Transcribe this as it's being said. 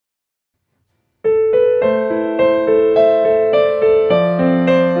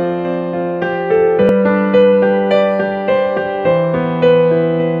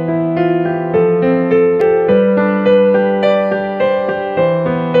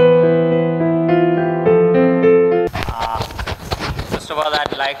all,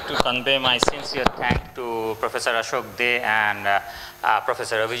 I'd like to convey my sincere thanks to Professor Ashok De and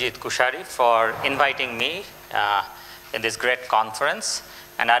Professor Abhijit Kushari for inviting me in this great conference.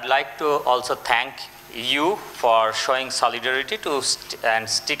 And I'd like to also thank you for showing solidarity and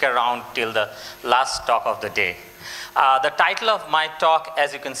stick around till the last talk of the day. The title of my talk,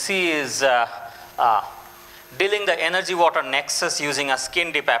 as you can see, is Dealing the Energy Water Nexus using a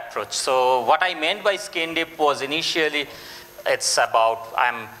skin deep approach. So what I meant by skin deep was initially it's about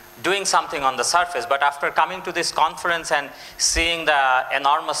I'm doing something on the surface, but after coming to this conference and seeing the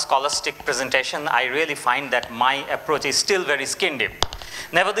enormous scholastic presentation, I really find that my approach is still very skin deep.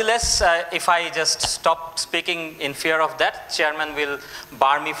 Nevertheless, if I just stop speaking in fear of that, Chairman will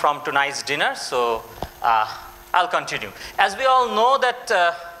bar me from tonight's dinner, so I'll continue. As we all know that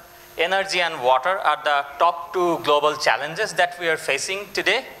energy and water are the top two global challenges that we are facing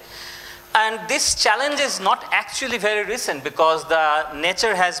today. And this challenge is not actually very recent because the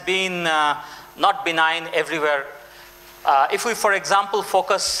nature has been not benign everywhere. If we, for example,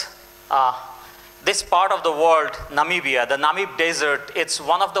 focus this part of the world, Namibia, the Namib Desert, it's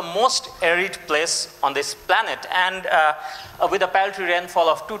one of the most arid places on this planet, and with a paltry rainfall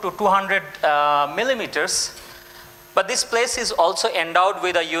of 2 to 200 millimeters. But this place is also endowed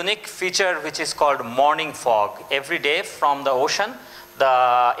with a unique feature which is called morning fog. Every day from the ocean,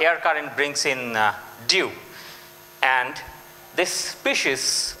 the air current brings in dew. And this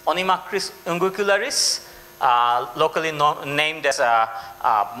species, Onychus unguicularis, locally named as a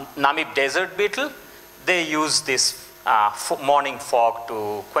Namib desert beetle, they use this morning fog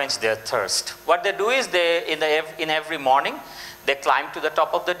to quench their thirst. What they do is in every morning, they climb to the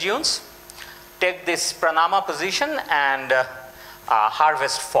top of the dunes, take this pranama position and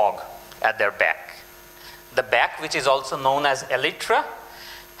harvest fog at their back. The back, which is also known as elytra,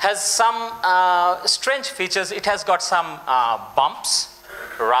 has some strange features. It has got some bumps,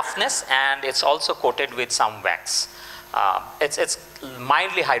 roughness, and it's also coated with some wax. It's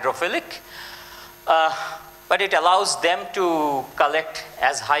mildly hydrophilic, but it allows them to collect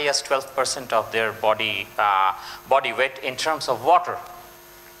as high as 12% of their body weight in terms of water.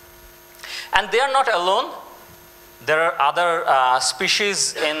 And they are not alone. There are other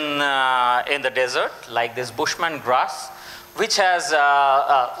species in the desert, like this Bushman grass, which has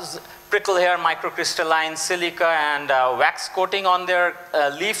prickle hair, microcrystalline silica, and wax coating on their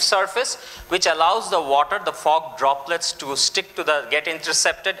leaf surface, which allows the water, the fog droplets, to stick to get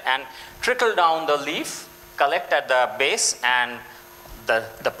intercepted and trickle down the leaf, collect at the base, and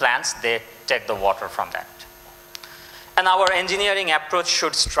the plants, they take the water from that. And our engineering approach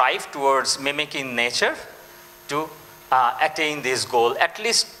should strive towards mimicking nature to attain this goal, at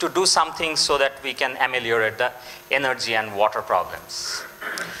least to do something so that we can ameliorate the energy and water problems.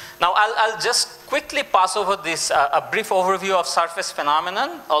 Now, I'll just quickly pass over this, a brief overview of surface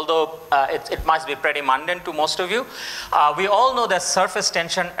phenomenon, although it must be pretty mundane to most of you. We all know that surface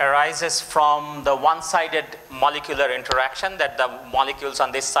tension arises from the one-sided molecular interaction, that the molecules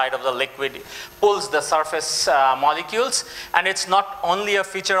on this side of the liquid pulls the surface molecules, and it's not only a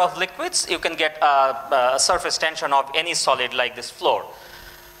feature of liquids. You can get a surface tension of any solid like this floor.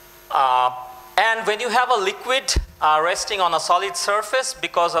 And when you have a liquid resting on a solid surface,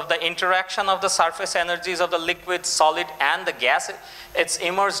 because of the interaction of the surface energies of the liquid, solid, and the gas it's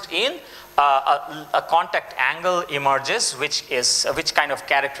immersed in, a contact angle emerges, which kind of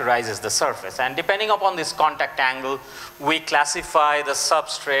characterizes the surface. And depending upon this contact angle, we classify the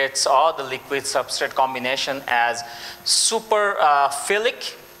substrates or the liquid substrate combination as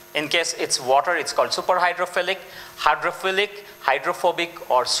superphilic. In case it's water, it's called superhydrophilic, hydrophilic, hydrophobic,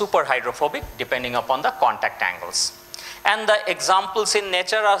 or superhydrophobic, depending upon the contact angles. And the examples in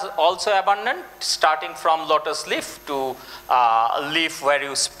nature are also abundant, starting from lotus leaf to leaf where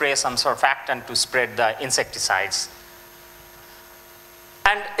you spray some surfactant to spread the insecticides.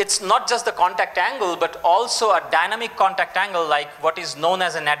 And it's not just the contact angle, but also a dynamic contact angle, like what is known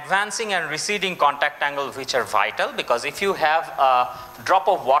as an advancing and receding contact angle, which are vital, because if you have a drop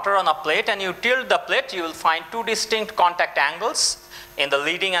of water on a plate and you tilt the plate, you will find two distinct contact angles in the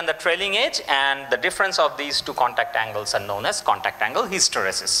leading and the trailing edge, and the difference of these two contact angles are known as contact angle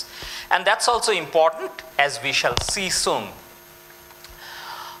hysteresis. And that's also important, as we shall see soon.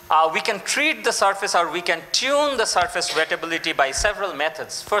 We can treat the surface, or we can tune the surface wettability by several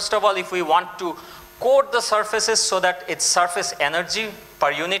methods. First of all, if we want to coat the surfaces so that its surface energy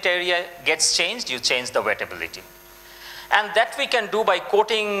per unit area gets changed, you change the wettability. And that we can do by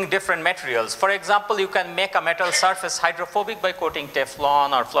coating different materials. For example, you can make a metal surface hydrophobic by coating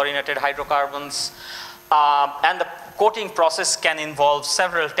Teflon or fluorinated hydrocarbons. And the coating process can involve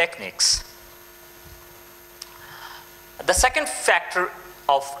several techniques. The second factor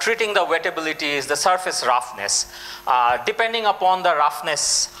of treating the wettability is the surface roughness. Depending upon the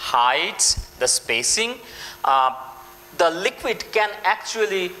roughness heights, the spacing, the liquid can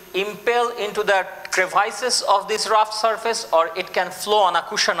actually impel into the crevices of this rough surface, or it can flow on a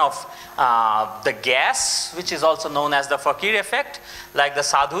cushion of the gas, which is also known as the fakir effect, like the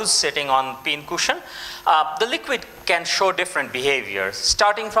sadhus sitting on pin cushion. The liquid can show different behaviors,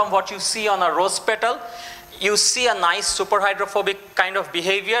 starting from what you see on a rose petal. You see a nice super hydrophobic kind of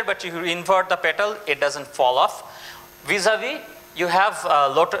behavior, but you invert the petal, it doesn't fall off. Vis-a-vis, you have a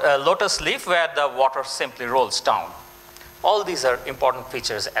lotus leaf where the water simply rolls down. All these are important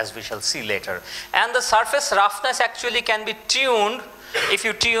features, as we shall see later. And the surface roughness actually can be tuned. If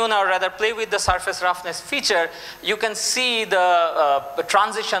you tune, or rather play with the surface roughness feature, you can see the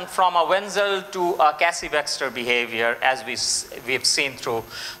transition from a Wenzel to a Cassie-Baxter behavior, as we've seen through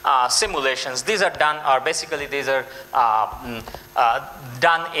simulations. These are done, or basically these are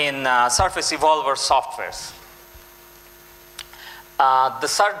done in surface evolver softwares.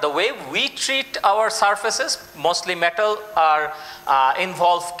 The way we treat our surfaces, mostly metal,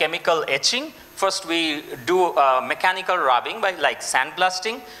 involve chemical etching. First, we do mechanical rubbing by like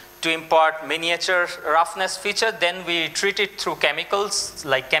sandblasting to impart miniature roughness feature. Then we treat it through chemicals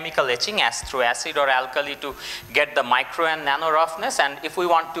like chemical etching, as through acid or alkali, to get the micro and nano roughness. And if we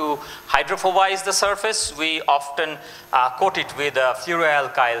want to hydrophobize the surface, we often coat it with a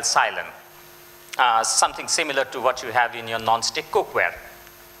fluoroalkyl silane. Something similar to what you have in your non-stick cookware,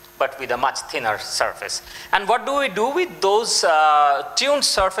 but with a much thinner surface. And what do we do with those tuned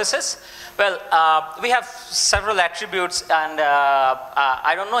surfaces? Well, we have several attributes, and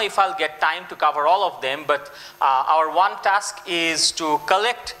I don't know if I'll get time to cover all of them, but our one task is to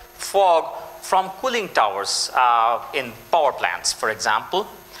collect fog from cooling towers in power plants, for example.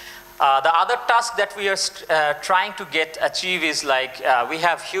 The other task that we are trying to achieve is like we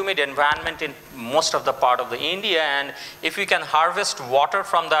have humid environment in most of the part of the India, and if we can harvest water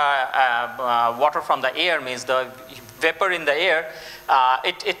from the air, means the vapor in the air,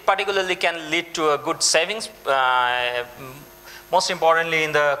 it particularly can lead to a good savings. Most importantly,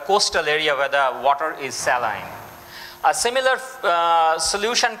 in the coastal area where the water is saline. A similar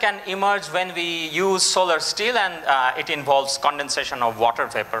solution can emerge when we use solar steel, and it involves condensation of water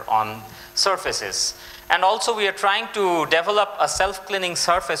vapor on surfaces. And also we are trying to develop a self-cleaning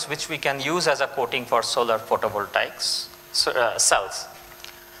surface which we can use as a coating for solar photovoltaics cells.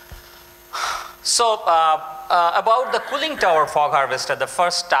 So about the cooling tower fog harvester, the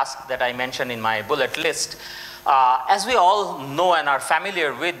first task that I mentioned in my bullet list, as we all know and are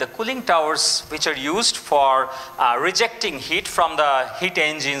familiar with, the cooling towers which are used for rejecting heat from the heat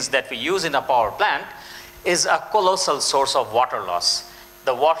engines that we use in a power plant is a colossal source of water loss.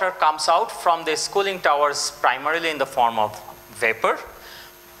 The water comes out from these cooling towers primarily in the form of vapor,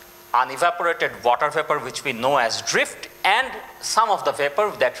 unevaporated water vapor, which we know as drift, and some of the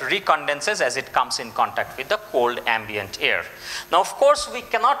vapor that recondenses as it comes in contact with the cold ambient air. Now, of course, we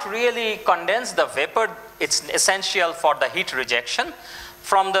cannot really condense the vapor. It's essential for the heat rejection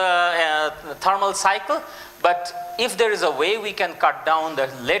from the thermal cycle, but if there is a way we can cut down the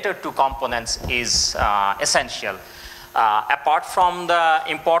later two components is essential. Apart from the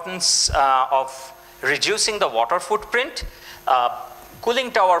importance of reducing the water footprint,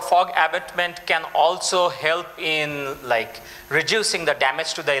 cooling tower fog abatement can also help in like reducing the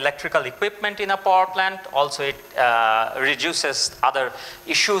damage to the electrical equipment in a power plant. Also, it reduces other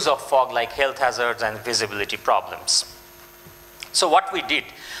issues of fog like health hazards and visibility problems. So what we did,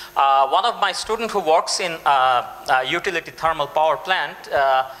 one of my students who works in a utility thermal power plant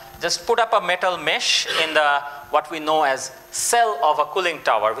just put up a metal mesh in the what we know as cell of a cooling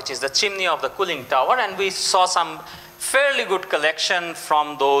tower, which is the chimney of the cooling tower, and we saw some fairly good collection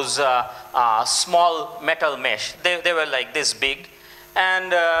from those small metal mesh. They were like this big,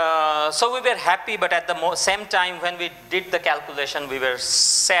 and so we were happy, but at the same time when we did the calculation we were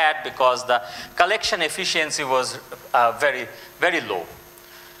sad because the collection efficiency was very, very low.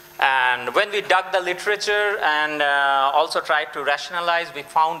 And when we dug the literature and also tried to rationalize, we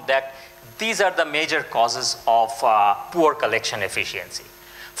found that these are the major causes of poor collection efficiency.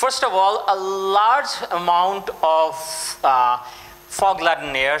 First of all, a large amount of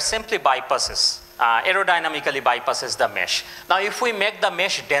fog-laden air simply bypasses, aerodynamically bypasses the mesh. Now, if we make the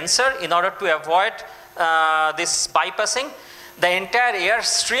mesh denser in order to avoid this bypassing, the entire air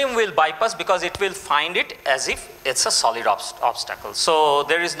stream will bypass because it will find it as if it's a solid obstacle. So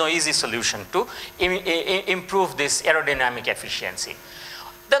there is no easy solution to improve this aerodynamic efficiency.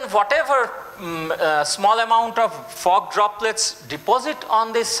 Then whatever small amount of fog droplets deposit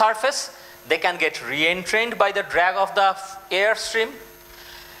on this surface, They can get re-entrained by the drag of the air stream.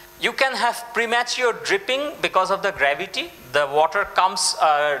 You can have premature dripping because of the gravity. The water comes,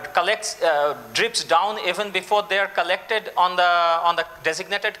 drips down even before they are collected on the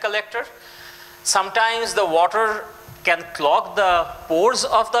designated collector. Sometimes the water can clog the pores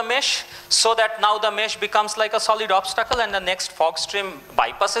of the mesh so that now the mesh becomes like a solid obstacle and the next fog stream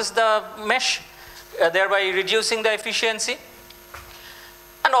bypasses the mesh, thereby reducing the efficiency.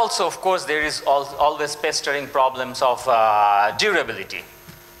 And also, of course, there is always pestering problems of durability.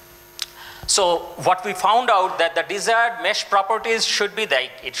 So what we found out that the desired mesh properties should be that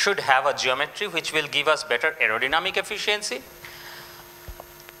it should have a geometry which will give us better aerodynamic efficiency.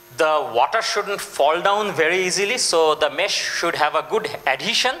 The water shouldn't fall down very easily, so the mesh should have a good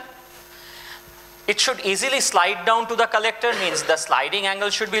adhesion. It should easily slide down to the collector, means the sliding angle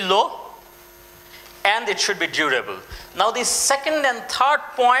should be low, and it should be durable. Now these second and third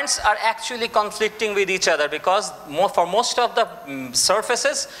points are actually conflicting with each other, because for most of the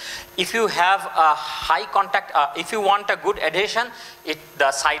surfaces, if you have a high contact, if you want a good adhesion,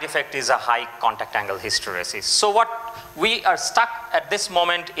 the side effect is a high contact angle hysteresis. So what we are stuck at this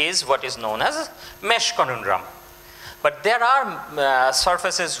moment is what is known as mesh conundrum. But there are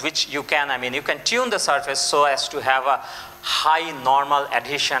surfaces which you can, you can tune the surface so as to have a high normal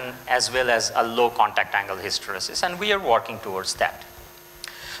adhesion as well as a low contact angle hysteresis, and we are working towards that.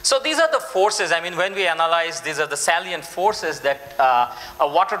 So these are the forces, when we analyze, these are the salient forces that a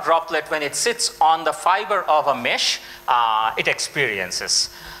water droplet, when it sits on the fiber of a mesh, it experiences.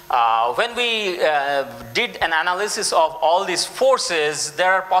 When we did an analysis of all these forces,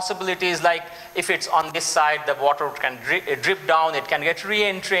 there are possibilities like if it's on this side, the water can drip down, it can get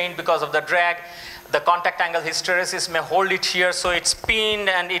re-entrained because of the drag. The contact angle hysteresis may hold it here, so it's pinned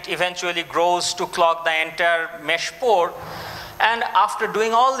and it eventually grows to clog the entire mesh pore. And after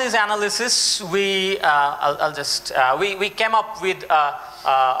doing all these analysis, we came up with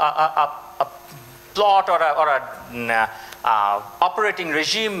a plot or a operating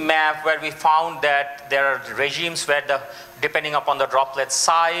regime map where we found that there are regimes where depending upon the droplet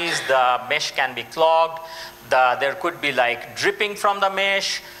size, the mesh can be clogged. There could be like dripping from the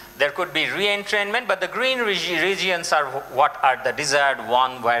mesh. There could be re-entrainment, but the green regions are what are the desired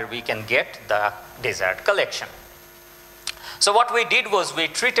one where we can get the desired collection. So what we did was we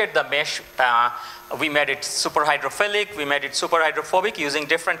treated the mesh, we made it superhydrophilic, we made it superhydrophobic using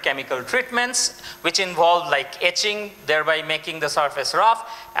different chemical treatments, which involved like etching, thereby making the surface rough,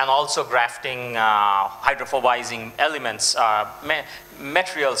 and also grafting hydrophobizing elements,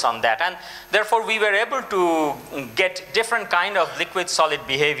 materials on that. And therefore we were able to get different kind of liquid solid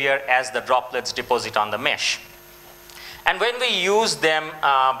behavior as the droplets deposit on the mesh. And when we use them,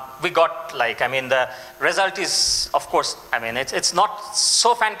 we got like, the result is, of course, it's not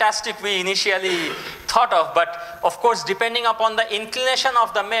so fantastic we initially thought of, but of course, depending upon the inclination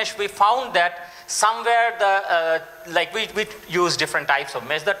of the mesh, we found that somewhere we use different types of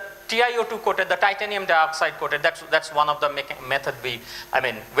mesh. The TiO2 coated, the titanium dioxide coated, that's one of the method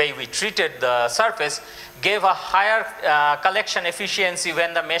way we treated the surface, gave a higher collection efficiency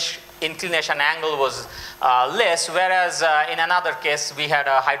when the mesh inclination angle was less, whereas in another case we had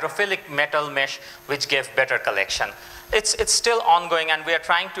a hydrophilic metal mesh which gave better collection. It's still ongoing, and we are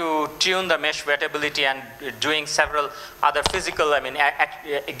trying to tune the mesh wettability and doing several other physical,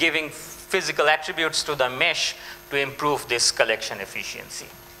 giving physical attributes to the mesh to improve this collection efficiency.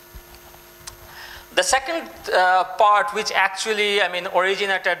 The second part, which actually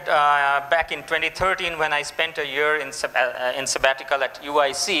originated back in 2013 when I spent a year in sabbatical at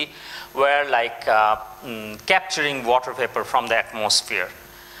UIC, were like capturing water vapor from the atmosphere.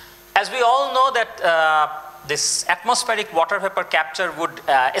 As we all know that this atmospheric water vapor capture would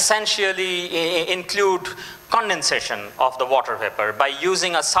essentially include condensation of the water vapor by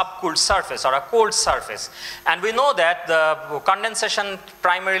using a subcooled surface or a cold surface. And we know that the condensation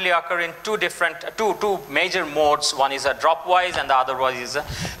primarily occur in two major modes. One is a dropwise and the other one is a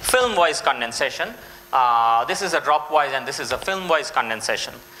filmwise condensation. This is a dropwise and this is a filmwise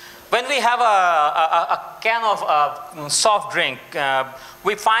condensation. When we have a can of soft drink,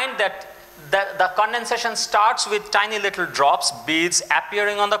 we find that the condensation starts with tiny little drops, beads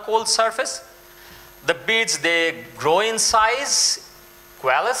appearing on the cold surface. The beads, they grow in size,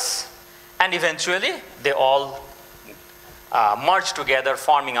 coalesce, and eventually they all merge together,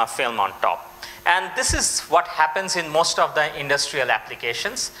 forming a film on top. And this is what happens in most of the industrial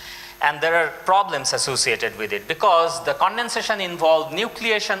applications. And there are problems associated with it because the condensation involves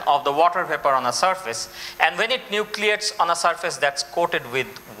nucleation of the water vapor on a surface. And when it nucleates on a surface that's coated with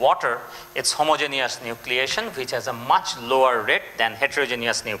water, it's homogeneous nucleation, which has a much lower rate than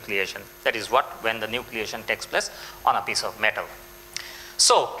heterogeneous nucleation. That is when the nucleation takes place on a piece of metal.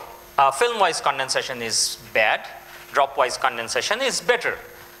 So film-wise condensation is bad. Drop-wise condensation is better.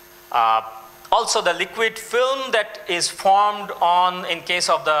 Also, the liquid film that is formed in case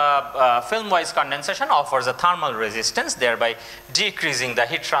of the film-wise condensation offers a thermal resistance, thereby decreasing the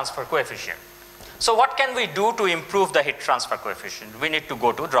heat transfer coefficient. So what can we do to improve the heat transfer coefficient? We need to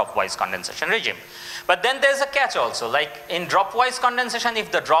go to drop-wise condensation regime. But then there's a catch also, like in drop-wise condensation, if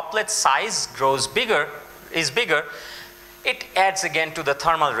the droplet size is bigger, it adds again to the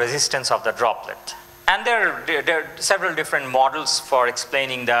thermal resistance of the droplet. And there are several different models for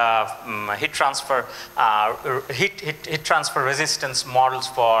explaining the heat transfer resistance models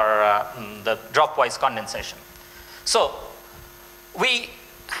for the drop-wise condensation. So we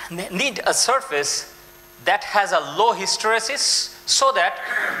need a surface that has a low hysteresis so that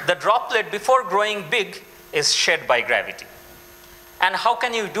the droplet, before growing big, is shed by gravity. And how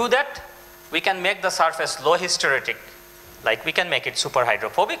can you do that? We can make the surface low hysteretic, like we can make it super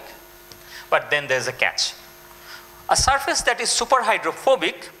hydrophobic. But then there's a catch. A surface that is super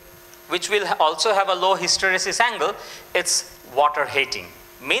hydrophobic, which will also have a low hysteresis angle, it's water hating.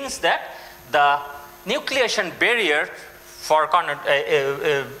 Means that the nucleation barrier for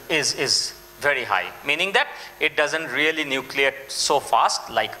is very high, meaning that it doesn't really nucleate so fast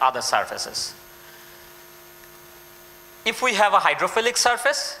like other surfaces. If we have a hydrophilic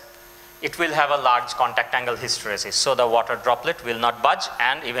surface, it will have a large contact angle hysteresis. So the water droplet will not budge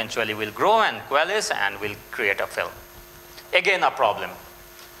and eventually will grow and coalesce and will create a film. Again, a problem.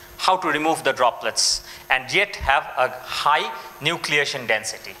 How to remove the droplets and yet have a high nucleation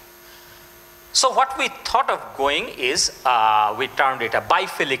density. So what we thought of going is, we termed it a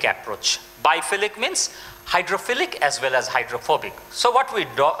biphilic approach. Biphilic means hydrophilic as well as hydrophobic. So what we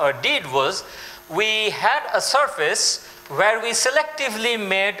did was, we had a surface where we selectively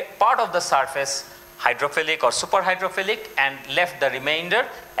made part of the surface hydrophilic or super hydrophilic and left the remainder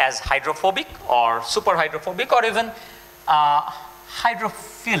as hydrophobic or super hydrophobic or even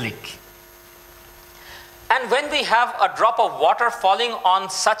hydrophilic. And when we have a drop of water falling on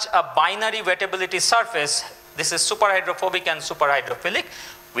such a binary wettability surface, this is super hydrophobic and super hydrophilic,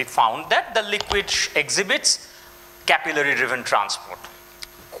 we found that the liquid exhibits capillary driven transport.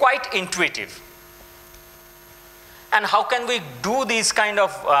 Quite intuitive. And how can we do these kind of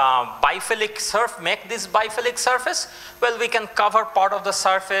make this biphilic surface? Well, we can cover part of the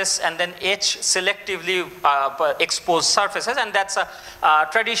surface and then etch selectively exposed surfaces, and that's a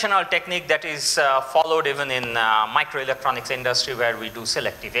traditional technique that is followed even in microelectronics industry where we do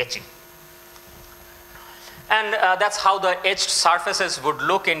selective etching. And that's how the etched surfaces would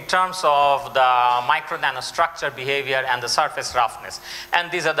look in terms of the micro nanostructure behavior and the surface roughness.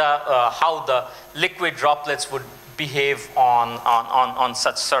 And these are the how the liquid droplets would behave on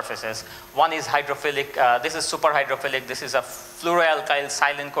such surfaces. One is hydrophilic, this is super hydrophilic, this is a fluoroalkyl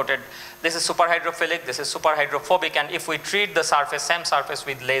silane coated, this is super hydrophilic, this is super hydrophobic, and if we treat the surface, same surface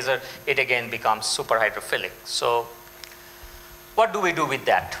with laser, it again becomes super hydrophilic. So what do we do with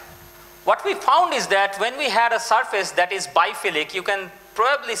that? What we found is that when we had a surface that is biphilic, you can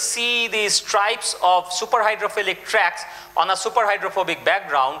probably see these stripes of super hydrophilic tracks on a super hydrophobic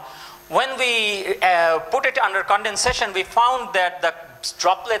background. When we put it under condensation, we found that the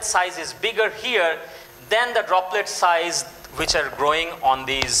droplet size is bigger here than the droplet size which are growing on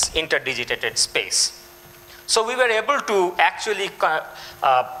these interdigitated space. So we were able to actually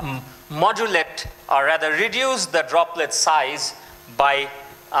modulate, or rather reduce the droplet size by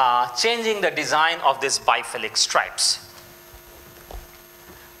changing the design of these biphilic stripes.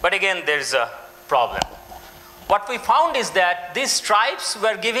 But again, there's a problem. What we found is that these stripes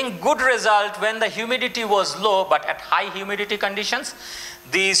were giving good result when the humidity was low, but at high humidity conditions,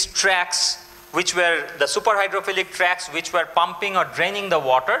 these tracks, which were the super hydrophilic tracks, which were pumping or draining the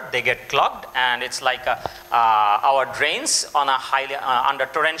water, they get clogged, and it's like our drains on a highly under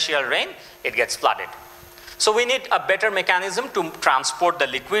torrential rain, it gets flooded. So we need a better mechanism to transport the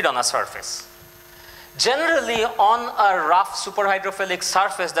liquid on a surface. Generally, on a rough super hydrophilic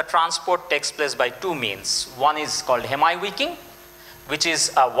surface, the transport takes place by two means. One is called hemi-wicking, which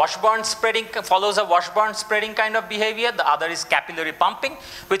is a washburn spreading, follows a washburn spreading kind of behavior. The other is capillary pumping,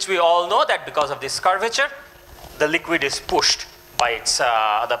 which we all know that because of this curvature, the liquid is pushed by its,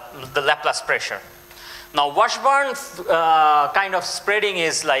 the Laplace pressure. Now, Washburn kind of spreading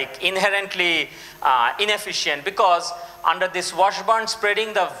is like inherently inefficient, because under this Washburn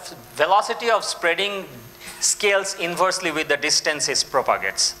spreading, the velocity of spreading scales inversely with the distance it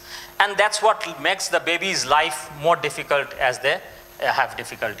propagates. And that's what makes the baby's life more difficult as they have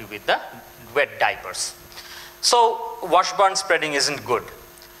difficulty with the wet diapers. So Washburn spreading isn't good.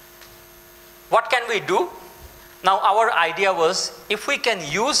 What can we do? Now, our idea was, if we can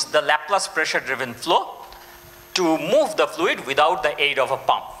use the Laplace pressure-driven flow to move the fluid without the aid of a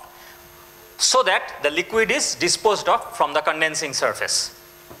pump, so that the liquid is disposed of from the condensing surface.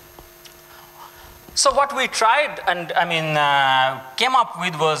 So what we tried and came up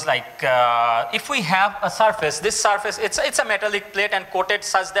with was like, if we have a surface, this surface, it's a metallic plate and coated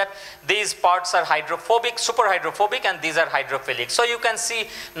such that these parts are hydrophobic, super hydrophobic, and these are hydrophilic. So you can see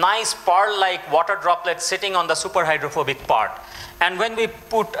nice pearl-like water droplets sitting on the super hydrophobic part. And when we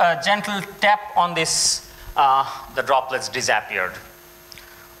put a gentle tap on this, the droplets disappeared.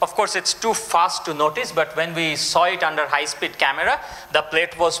 Of course, it's too fast to notice, but when we saw it under high-speed camera, the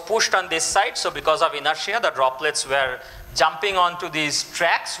plate was pushed on this side, so because of inertia, the droplets were jumping onto these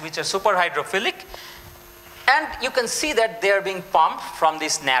tracks, which are super hydrophilic, and you can see that they are being pumped from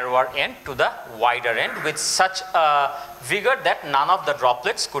this narrower end to the wider end with such a vigor that none of the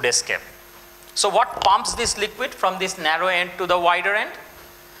droplets could escape. So what pumps this liquid from this narrow end to the wider end?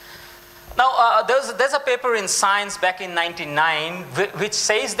 Now, there's a paper in Science back in 1999 which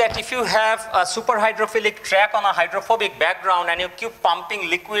says that if you have a super hydrophilic track on a hydrophobic background and you keep pumping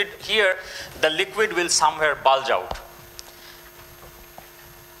liquid here, the liquid will somewhere bulge out.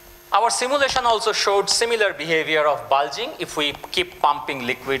 Our simulation also showed similar behavior of bulging if we keep pumping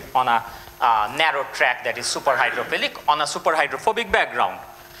liquid on a narrow track that is super hydrophilic on a super hydrophobic background.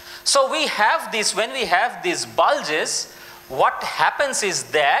 So we have this, when we have these bulges, what happens is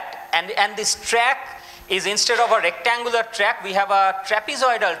that, and this track is, instead of a rectangular track, we have a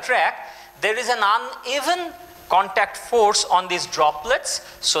trapezoidal track. There is an uneven contact force on these droplets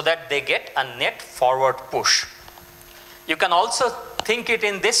so that they get a net forward push. You can also think it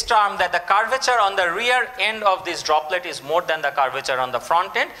in this term that the curvature on the rear end of this droplet is more than the curvature on the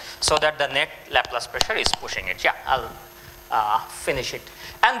front end, so that the net Laplace pressure is pushing it. Yeah, I'll finish it.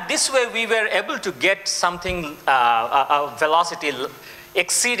 And this way we were able to get something, a velocity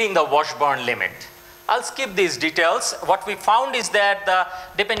exceeding the Washburn limit. I'll skip these details. What we found is that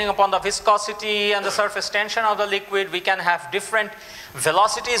depending upon the viscosity and the surface tension of the liquid, we can have different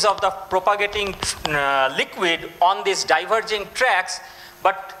velocities of the propagating liquid on these diverging tracks,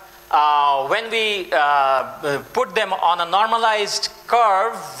 but when we put them on a normalized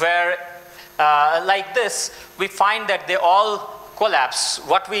curve where like this, we find that they all collapse.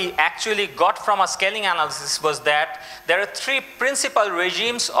 What we actually got from a scaling analysis was that there are three principal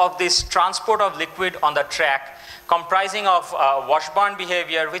regimes of this transport of liquid on the track, comprising of Washburn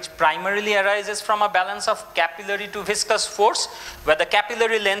behavior, which primarily arises from a balance of capillary to viscous force, where the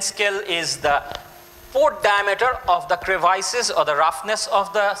capillary length scale is the port diameter of the crevices or the roughness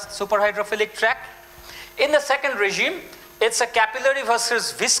of the superhydrophilic track. In the second regime, it's a capillary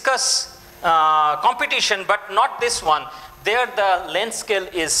versus viscous competition, but not this one. There the length scale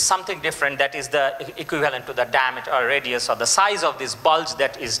is something different, that is the equivalent to the diameter or radius or the size of this bulge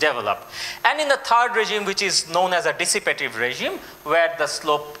that is developed. And in the third regime, which is known as a dissipative regime, where the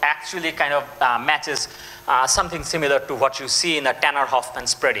slope actually kind of matches something similar to what you see in a Tanner-Hoffman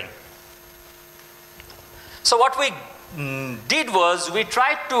spreading. So what we did was we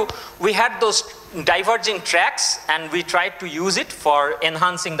had those diverging tracks and we tried to use it for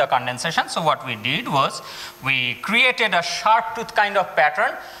enhancing the condensation. So what we did was we created a sharp tooth kind of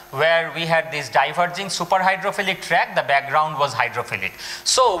pattern where we had this diverging superhydrophilic track, the background was hydrophilic.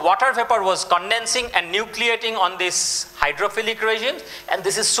 So water vapor was condensing and nucleating on this hydrophilic regime, and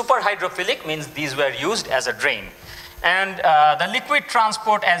this is superhydrophilic, means these were used as a drain. And the liquid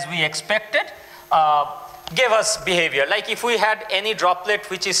transport, as we expected, gave us behavior. Like if we had any droplet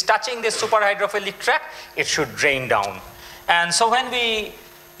which is touching this superhydrophilic track, it should drain down. And so when we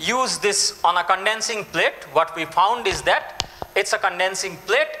use this on a condensing plate, what we found is that it's a condensing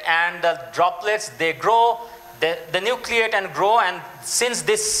plate and the droplets, they grow, they nucleate and grow, and since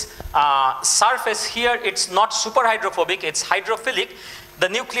this surface here, it's not superhydrophobic, it's hydrophilic, the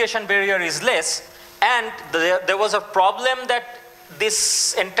nucleation barrier is less, and there was a problem that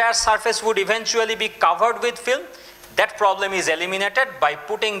this entire surface would eventually be covered with film. That problem is eliminated by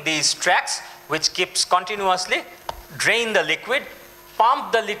putting these tracks, which keeps continuously drain the liquid,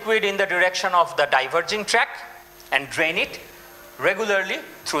 pump the liquid in the direction of the diverging track, and drain it regularly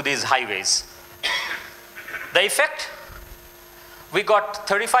through these highways. The effect? we got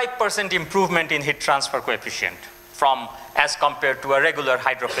 35% improvement in heat transfer coefficient as compared to a regular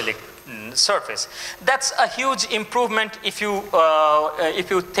hydrophilic surface. That's a huge improvement if you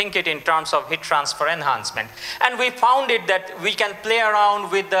think it in terms of heat transfer enhancement. And we found it that we can play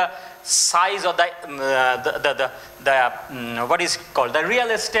around with the size of what is called the real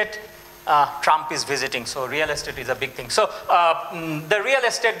estate. Trump is visiting, so real estate is a big thing. So the real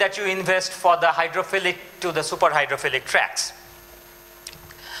estate that you invest for the hydrophilic to the superhydrophilic tracks.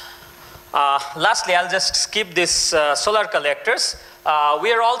 Lastly, I'll just skip this solar collectors.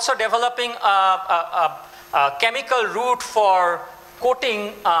 We are also developing a chemical route for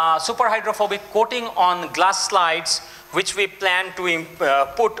coating, superhydrophobic coating on glass slides, which we plan to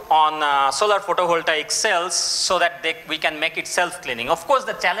put on solar photovoltaic cells so that we can make it self-cleaning. Of course,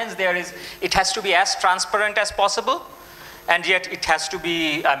 the challenge there is it has to be as transparent as possible, and yet it has to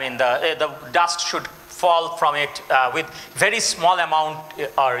be, I mean, the dust should fall from it with very small amount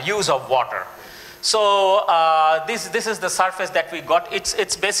or use of water. So this is the surface that we got.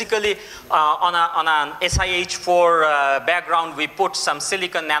 It's basically on an SiH4 background. We put some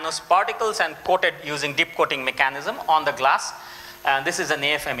silicon nanoparticles and coated using deep coating mechanism on the glass. And this is an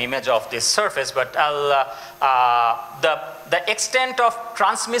AFM image of this surface. But the extent of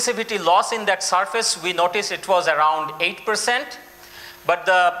transmissivity loss in that surface, we noticed it was around 8%. But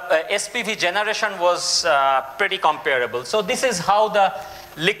the SPV generation was pretty comparable. So this is how the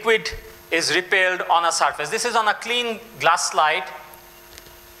liquid is repelled on a surface. This is on a clean glass slide,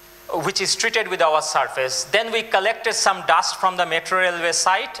 which is treated with our surface. Then we collected some dust from the metro railway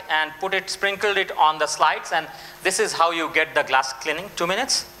site and sprinkled it on the slides. And this is how you get the glass cleaning, 2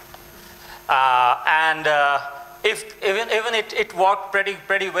 minutes. Even it worked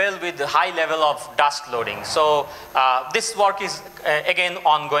pretty well with the high level of dust loading. So this work is again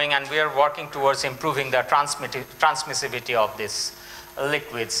ongoing, and we are working towards improving the transmissivity of these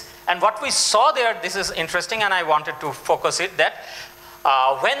liquids. And what we saw there, this is interesting, and I wanted to focus it, that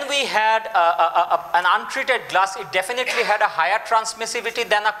when we had an untreated glass, it definitely had a higher transmissivity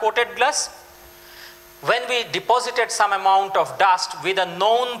than a coated glass. When we deposited some amount of dust with a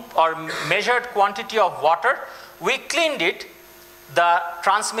known or measured quantity of water, we cleaned it, the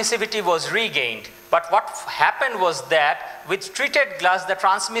transmissivity was regained. But what happened was that with treated glass, the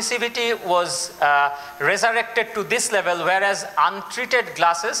transmissivity was resurrected to this level, whereas untreated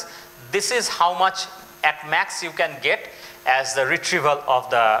glasses, this is how much at max you can get as the retrieval of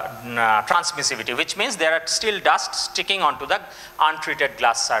the transmissivity, which means there are still dust sticking onto the untreated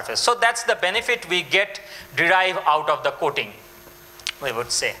glass surface. So that's the benefit we derive out of the coating, we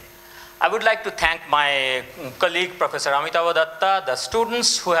would say. I would like to thank my colleague, Professor Amitava Datta, the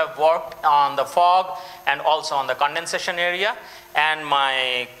students who have worked on the fog and also on the condensation area, and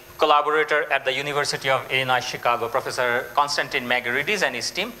my collaborator at the University of Illinois, Chicago, Professor Konstantin Magarides and his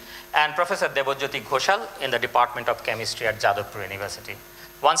team, and Professor Debojyoti Ghoshal in the Department of Chemistry at Jadavpur University.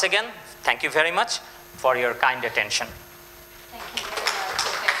 Once again, thank you very much for your kind attention.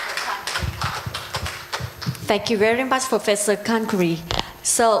 Thank you very much, Professor Ganguly.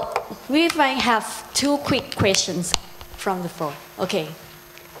 So we might have 2 quick questions from the floor. Okay.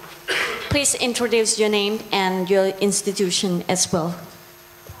 Please introduce your name and your institution as well.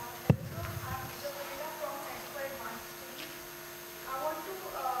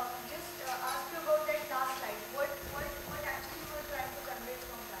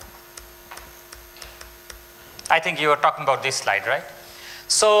 I think you were talking about this slide, right?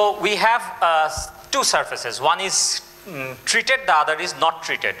 So we have 2 surfaces. One is treated, the other is not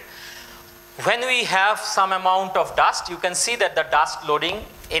treated. When we have some amount of dust, you can see that the dust loading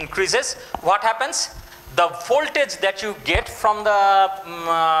increases. What happens? The voltage that you get from the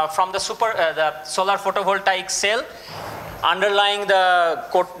solar photovoltaic cell underlying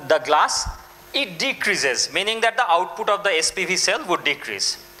the glass, it decreases, meaning that the output of the SPV cell would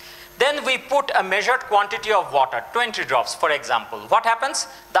decrease. Then we put a measured quantity of water, 20 drops, for example. What happens?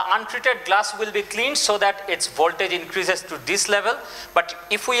 The untreated glass will be cleaned so that its voltage increases to this level. But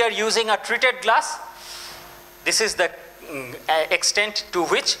if we are using a treated glass, this is the extent to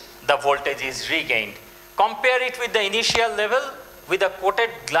which the voltage is regained. Compare it with the initial level. With a coated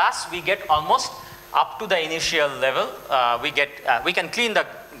glass, we get almost up to the initial level. We can clean the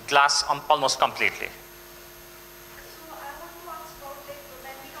glass almost completely.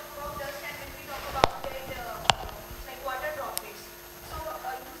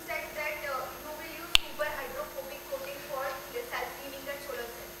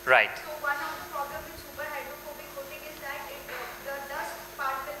 Right. So one of the problems with super hydrophobic coating is that the dust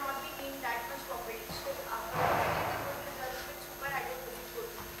part will not be cleaned that much properly. So how do you get good results with super hydrophobic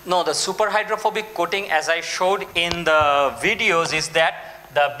coating? No, the superhydrophobic coating, as I showed in the videos, is that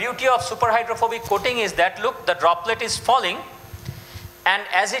the beauty of superhydrophobic coating is that, look, the droplet is falling, and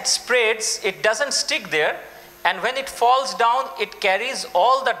as it spreads, it doesn't stick there, and when it falls down, it carries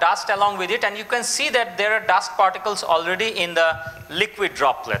all the dust along with it, and you can see that there are dust particles already in the liquid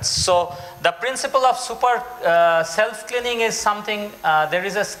droplets. So the principle of super self-cleaning is something, there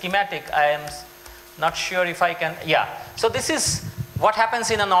is a schematic, I am not sure if I can, yeah. So this is what happens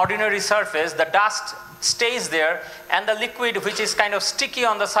in an ordinary surface. The dust stays there, and the liquid, which is kind of sticky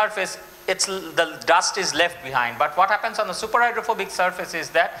on the surface, the dust is left behind. But what happens on the superhydrophobic surface is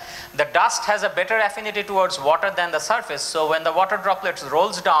that the dust has a better affinity towards water than the surface. So when the water droplets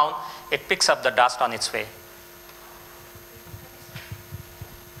rolls down, it picks up the dust on its way.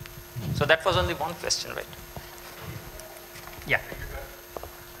 So that was only one question, right? Yeah.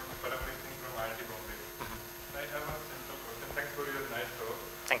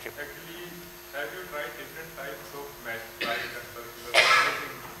 Thank you. Actually, have you tried different types of mesh, like a circular?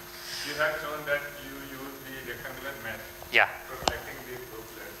 You have shown that you use the rectangular mesh for collecting these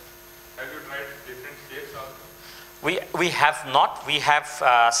droplets. Have you tried different shapes also? We have not. We have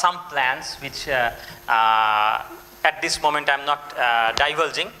some plans which at this moment I'm not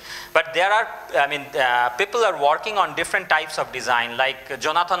divulging, but there are, people are working on different types of design, like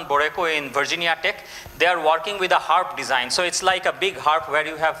Jonathan Boreko in Virginia Tech. They are working with a harp design. So it's like a big harp where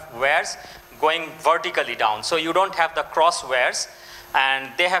you have wares going vertically down. So you don't have the cross wares,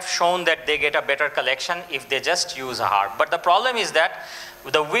 and they have shown that they get a better collection if they just use a harp. But the problem is that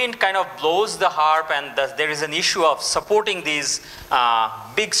the wind kind of blows the harp, and there is an issue of supporting these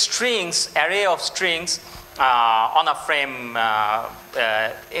big strings, array of strings, on a frame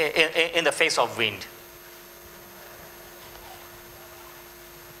in the face of wind.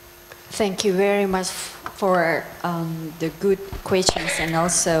 Thank you very much for the good questions and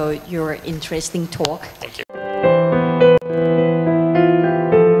also your interesting talk. Thank you.